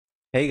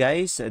Hey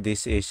guys,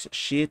 this is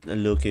Schiit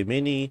Loki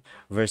Mini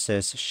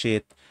versus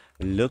Schiit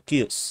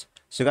Lokius.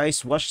 So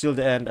guys, watch till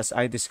the end as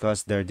I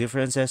discuss their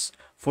differences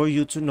for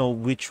you to know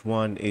which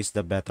one is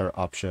the better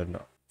option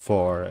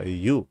for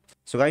you.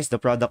 So guys, the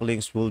product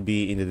links will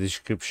be in the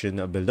description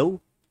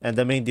below. And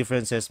the main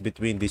differences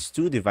between these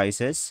two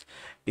devices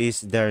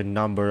is their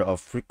number of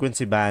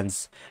frequency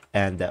bands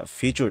and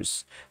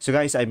features. So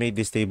guys, I made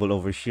this table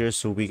over here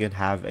so we can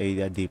have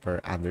a deeper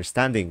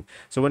understanding.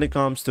 So when it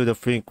comes to the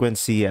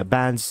frequency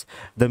bands,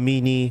 the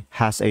Mini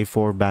has a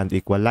 4-band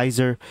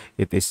equalizer.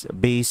 It is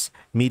bass,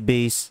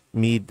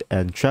 mid,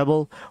 and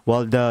treble,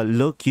 while the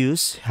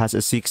Lokius has a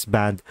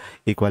 6-band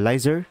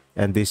equalizer,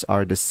 and these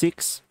are the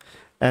 6.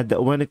 And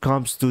when it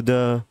comes to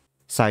the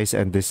size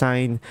and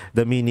design,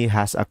 the Mini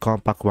has a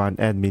compact one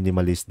and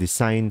minimalist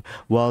design,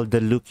 while the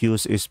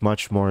Lokius is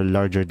much more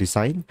larger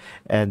design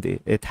and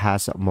it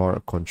has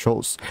more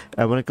controls.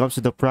 And when it comes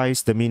to the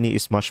price, the Mini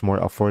is much more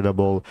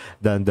affordable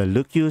than the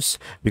Lokius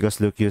because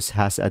Lokius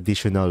has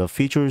additional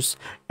features.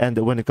 And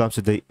when it comes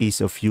to the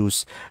ease of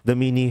use, the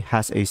Mini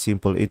has a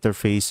simple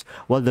interface,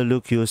 while the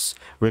Lokius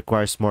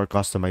requires more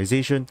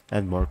customization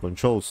and more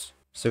controls.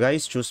 So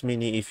guys, choose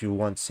Mini if you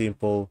want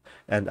simple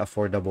and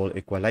affordable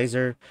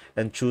equalizer,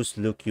 and choose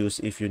Lokius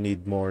if you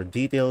need more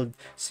detailed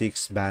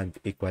 6-band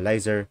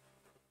equalizer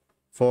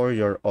for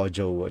your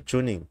audio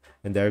tuning.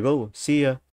 And there you go. See ya!